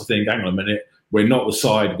starts to think, hang on a minute, we're not the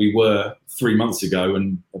side we were 3 months ago.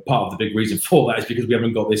 And part of the big reason for that is because we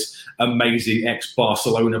haven't got this amazing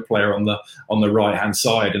ex-Barcelona player on the right-hand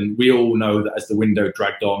side. And we all know that as the window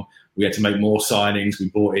dragged on, we had to make more signings. We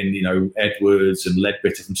brought in, Edwards and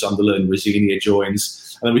Ledbetter from Sunderland. Rosinia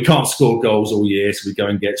joins. And then we can't score goals all year, so we go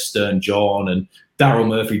and get Stern John, and Daryl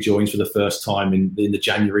Murphy joins for the first time in the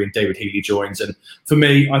January, and David Healy joins. And for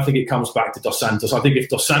me, I think it comes back to Dos Santos. I think if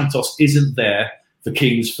Dos Santos isn't there for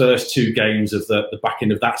Keane's first 2 games of the back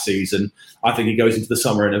end of that season, I think he goes into the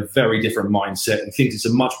summer in a very different mindset. He thinks it's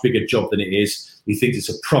a much bigger job than it is. He thinks it's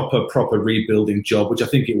a proper rebuilding job, which I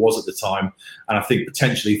think it was at the time. And I think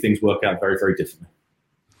potentially things work out very, very differently.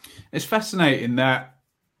 It's fascinating that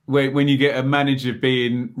when you get a manager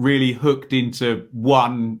being really hooked into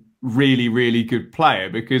one really, really good player,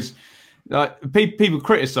 because people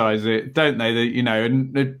criticise it, don't they? That,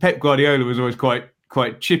 and Pep Guardiola was always quite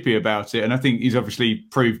chippy about it. And I think he's obviously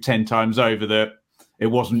proved 10 times over that it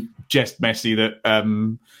wasn't just Messi that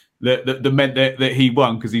meant that he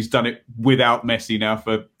won, because he's done it without Messi now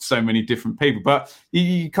for so many different people. But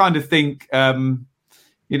you kind of think, the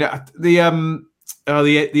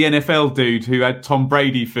NFL dude who had Tom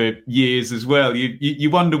Brady for years as well. You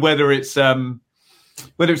wonder whether it's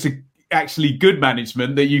actually good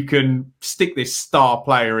management that you can stick this star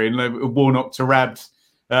player in, like a Warnock to Rabs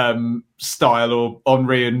style, or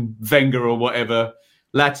Henry and Wenger or whatever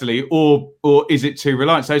latterly, or is it too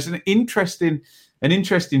reliant? So it's an interesting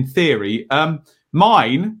theory.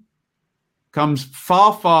 Mine comes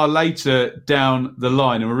far later down the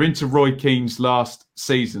line, and we're into Roy Keane's last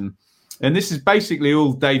season. And this is basically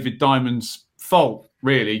all David Diamond's fault,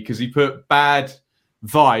 really, because he put bad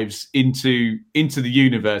vibes into the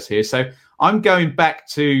universe here. So I'm going back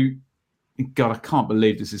to, God, I can't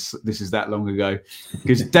believe this is that long ago,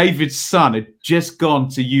 because David's son had just gone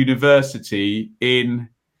to university in,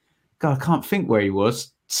 God, I can't think where he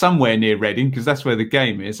was, somewhere near Reading, because that's where the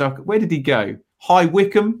game is. So where did he go? High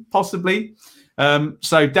Wycombe, possibly.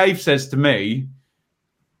 So Dave says to me,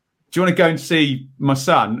 do you want to go and see my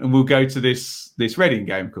son, and we'll go to this Reading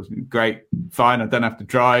game? Of course, great, fine, I don't have to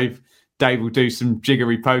drive. Dave will do some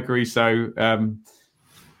jiggery pokery, so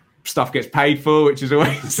stuff gets paid for, which is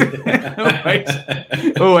always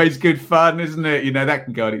always good fun, isn't it? That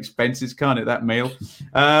can go at expenses, can't it, that meal?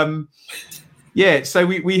 So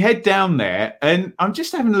we head down there, and I'm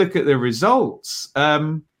just having a look at the results.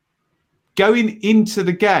 Going into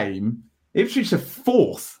the game, Ipswich are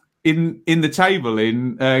 4th in the table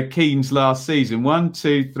in Keane's last season. 1,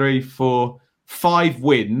 2, 3, 4, 5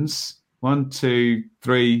 wins. 1, 2,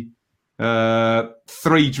 3,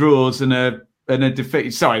 3 draws and a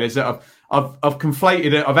defeat. Sorry, I've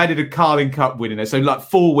conflated it. I've added a Carling Cup win in there. So like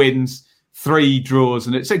 4 wins, 3 draws,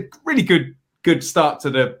 and it's a really good start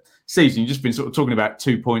to the season. You've just been sort of talking about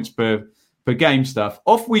 2 points per game stuff.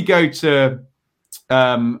 Off we go to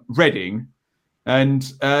Reading,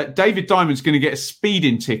 And David Diamond's going to get a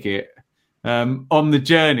speeding ticket on the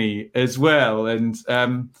journey as well. And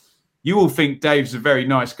you all think Dave's a very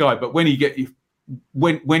nice guy, but when he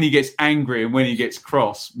gets angry and when he gets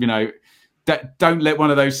cross, don't let one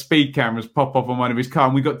of those speed cameras pop off on one of his car.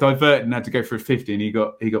 And we got diverted and had to go for a 50, and he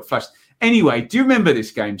got flashed. Anyway, do you remember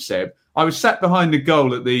this game, Seb? I was sat behind the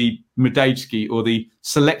goal at the Medeski, or the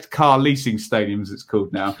Select Car Leasing Stadium, as it's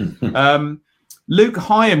called now. Luke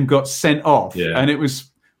Hyam got sent off, and it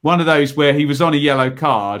was one of those where he was on a yellow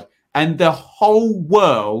card, and the whole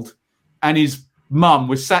world and his mum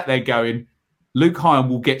was sat there going, Luke Hyam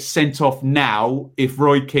will get sent off now if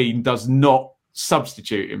Roy Keane does not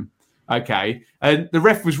substitute him. Okay. And the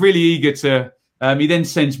ref was really eager to, he then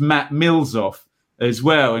sends Matt Mills off as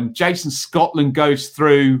well. And Jason Scotland goes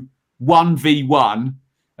through 1v1,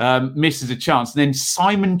 misses a chance. And then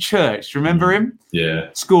Simon Church, remember him? Yeah.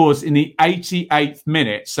 Scores in the 88th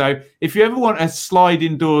minute. So if you ever want a slide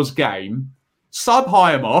indoors game, sub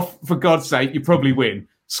Hyam off, for God's sake, you probably win.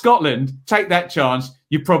 Scotland, take that chance,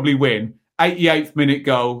 you probably win. 88th minute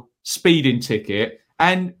goal, speeding ticket.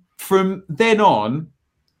 And from then on,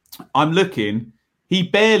 I'm looking, he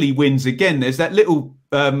barely wins again. There's that little,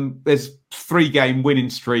 there's 3-game winning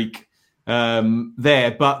streak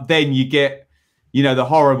there, but then you get, the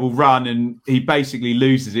horrible run, and he basically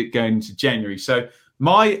loses it going into January. So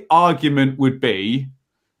my argument would be,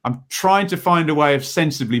 I'm trying to find a way of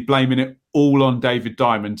sensibly blaming it all on David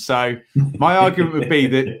Diamond. So my argument would be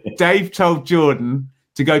that Dave told Jordan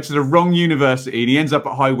to go to the wrong university, and he ends up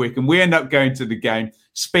at High Wycombe. We end up going to the game.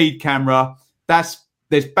 Speed camera.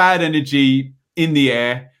 There's bad energy in the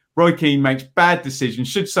air. Roy Keane makes bad decisions.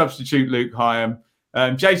 Should substitute Luke Hyam.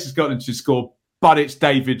 Jason Scotland should score, but it's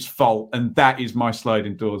David's fault, and that is my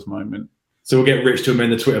sliding doors moment. So we'll get Rich to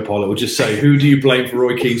amend the Twitter poll. It will just say, who do you blame for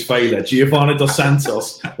Roy Keane's failure? Giovanni Dos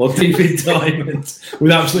Santos or David Diamond?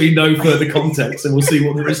 With absolutely no further context, and we'll see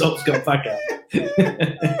what the results come back at.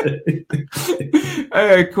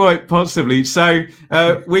 Quite possibly. So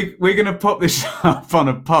we're going to pop this up on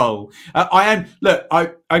a poll. I've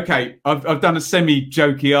done a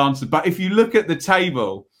semi-jokey answer, but if you look at the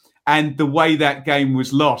table and the way that game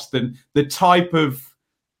was lost, and the type of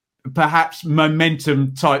perhaps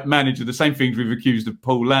momentum type manager, the same things we've accused of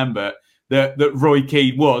Paul Lambert, that Roy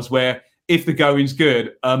Keane was, where if the going's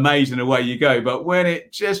good, amazing, away you go. But when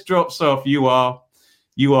it just drops off, you are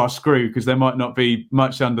screwed, because there might not be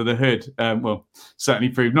much under the hood. Certainly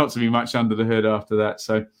proved not to be much under the hood after that.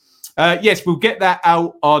 So, yes, we'll get that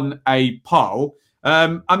out on a poll.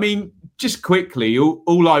 Just quickly,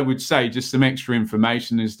 all I would say, just some extra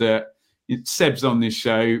information, is that Seb's on this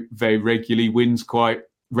show very regularly, wins quite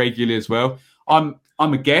regularly as well. I'm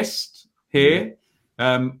a guest here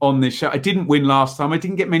on this show. I didn't win last time. I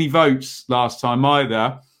didn't get many votes last time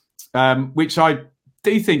either, which I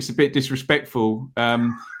do think is a bit disrespectful,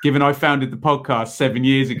 given I founded the podcast 7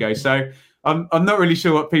 years ago. So I'm not really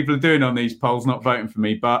sure what people are doing on these polls, not voting for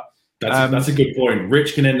me. But that's a good point.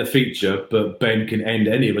 Rich can end the feature, but Ben can end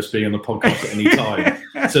any of us being on the podcast at any time.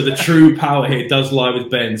 So the true power here does lie with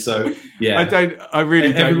Ben. So yeah, I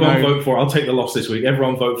really don't know. Everyone vote for it. I'll take the loss this week.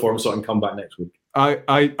 Everyone vote for him so I can come back next week.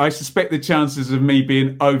 I suspect the chances of me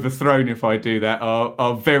being overthrown if I do that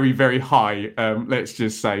are very, very high. Let's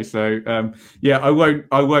just say so.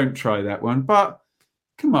 I won't try that one. But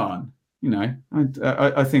come on,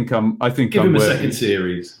 I think give him a second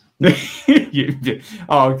series. I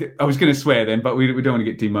was going to swear then, but we don't want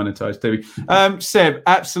to get demonetized, do we? Seb,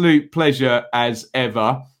 absolute pleasure as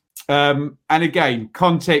ever. And again,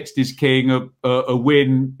 context is king. A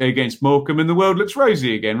win against Morecambe, and the world looks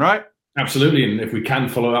rosy again, right? Absolutely, and if we can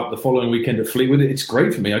follow up the following weekend at Fleetwood, it's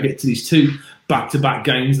great for me. I get to these 2 back-to-back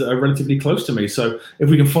games that are relatively close to me. So if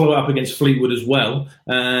we can follow up against Fleetwood as well,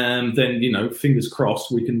 then, fingers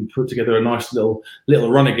crossed, we can put together a nice little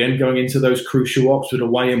run again going into those crucial Oxford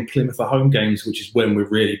away and Plymouth at home games, which is when we're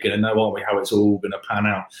really going to know, aren't we, how it's all going to pan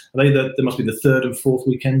out. There must be the 3rd and 4th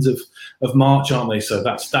weekends of March, aren't they? So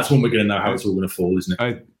that's when we're going to know how it's all going to fall, isn't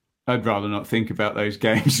it? I'd rather not think about those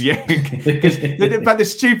games. Yeah, but the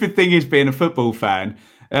stupid thing is, being a football fan,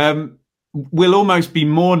 we'll almost be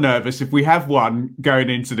more nervous if we have one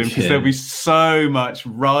going into them, because there'll be so much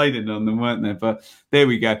riding on them, won't there? But there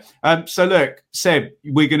we go. So look, Seb,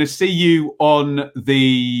 we're going to see you on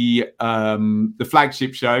the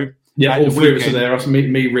flagship show. Yeah, all 3 of us are there. Us,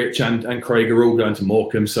 me, Rich, and Craig are all going to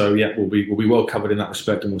Morecambe. So yeah, we'll be well covered in that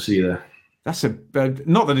respect, and we'll see you there. That's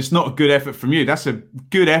not that it's not a good effort from you. That's a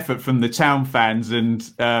good effort from the town fans, and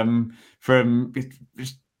from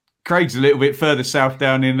Craig's a little bit further south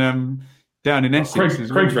down in Essex.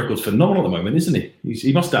 Craig's record's phenomenal at the moment, isn't he?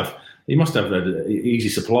 He must have he must have an easy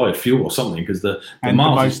supply of fuel or something, because the and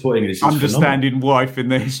miles the he's most putting in is understanding wife in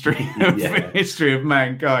the history of, Yeah. history of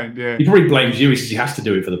mankind. Yeah, He probably blames you. He says he has to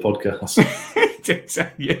do it for the podcast.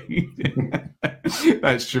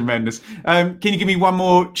 That's tremendous. Can you give me one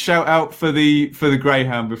more shout out for the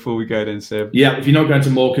Greyhound before we go then, Seb? Yeah, if you're not going to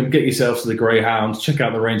Morecambe, get yourselves to the Greyhound, check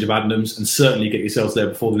out the range of Adnams, and certainly get yourselves there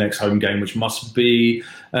before the next home game, which must be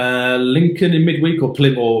Lincoln in midweek or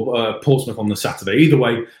Plymouth or Portsmouth on the Saturday. Either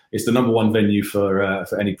way, it's the number one venue for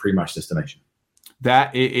any pre-match destination.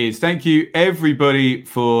 That it is. Thank you, everybody,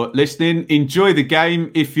 for listening. Enjoy the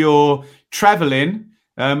game. If you're travelling,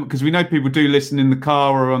 because we know people do listen in the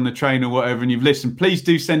car or on the train or whatever, and you've listened, please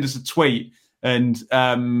do send us a tweet and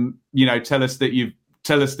tell us that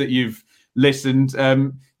you've listened.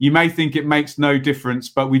 You may think it makes no difference,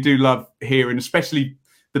 but we do love hearing, especially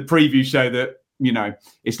the preview show that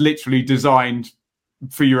it's literally designed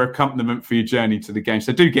for your accompaniment for your journey to the game.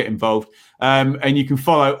 So do get involved, and you can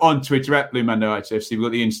follow on Twitter at Blue Monday ITFC. We've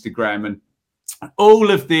got the Instagram and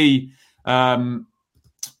all of the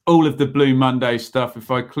Blue Monday stuff. If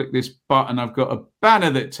I click this button, I've got a banner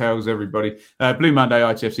that tells everybody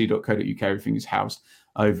bluemondayitfc.co.uk. Everything is housed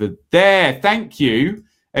over there. Thank you,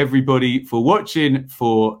 everybody, for watching,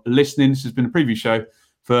 for listening. This has been a preview show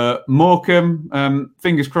for Morecambe.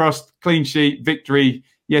 Fingers crossed, clean sheet, victory.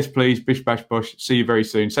 Yes, please. Bish, bash, bosh. See you very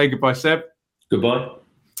soon. Say goodbye, Seb. Goodbye.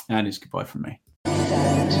 And it's goodbye from me.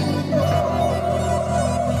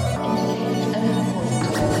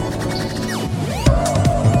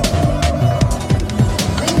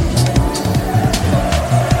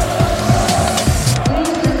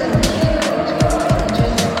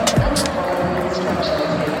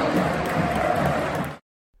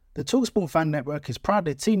 The TalkSport Fan Network is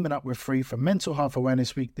proudly teaming up with Free for Mental Health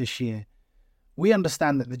Awareness Week this year. We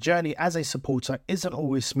understand that the journey as a supporter isn't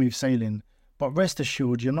always smooth sailing, but rest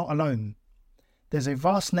assured you're not alone. There's a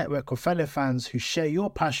vast network of fellow fans who share your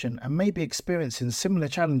passion and may be experiencing similar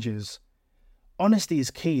challenges. Honesty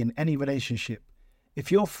is key in any relationship.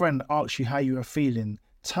 If your friend asks you how you are feeling,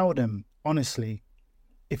 tell them honestly.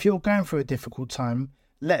 If you're going through a difficult time,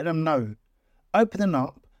 let them know. Opening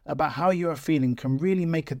up about how you are feeling can really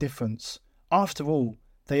make a difference. After all,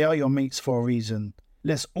 they are your mates for a reason.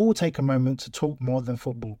 Let's all take a moment to talk more than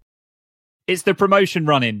football. It's the promotion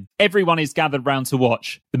run-in. Everyone is gathered round to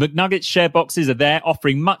watch. The McNuggets share boxes are there,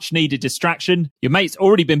 offering much-needed distraction. Your mate's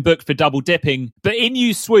already been booked for double dipping, but in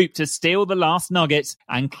you swoop to steal the last nugget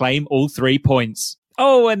and claim all 3 points.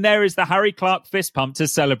 Oh, and there is the Harry Clark fist pump to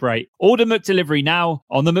celebrate. Order McDelivery now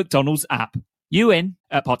on the McDonald's app. You in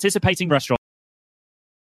at participating restaurants.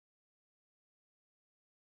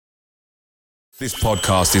 This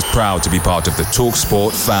podcast is proud to be part of the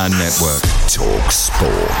TalkSport Fan Network.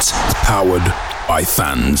 TalkSport. Powered by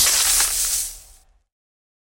fans.